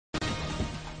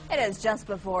It is just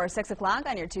before 6 o'clock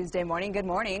on your Tuesday morning. Good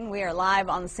morning. We are live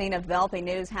on the scene of developing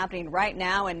news happening right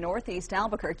now in northeast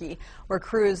Albuquerque, where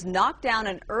crews knocked down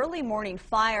an early morning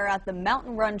fire at the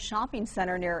Mountain Run Shopping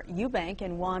Center near Eubank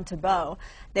in Juan Tabo.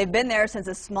 They've been there since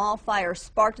a small fire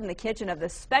sparked in the kitchen of the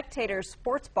Spectator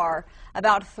Sports Bar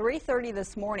about 3:30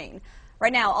 this morning.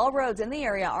 Right now, all roads in the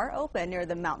area are open near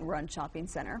the Mountain Run Shopping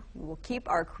Center. We will keep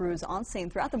our crews on scene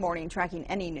throughout the morning, tracking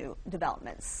any new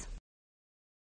developments.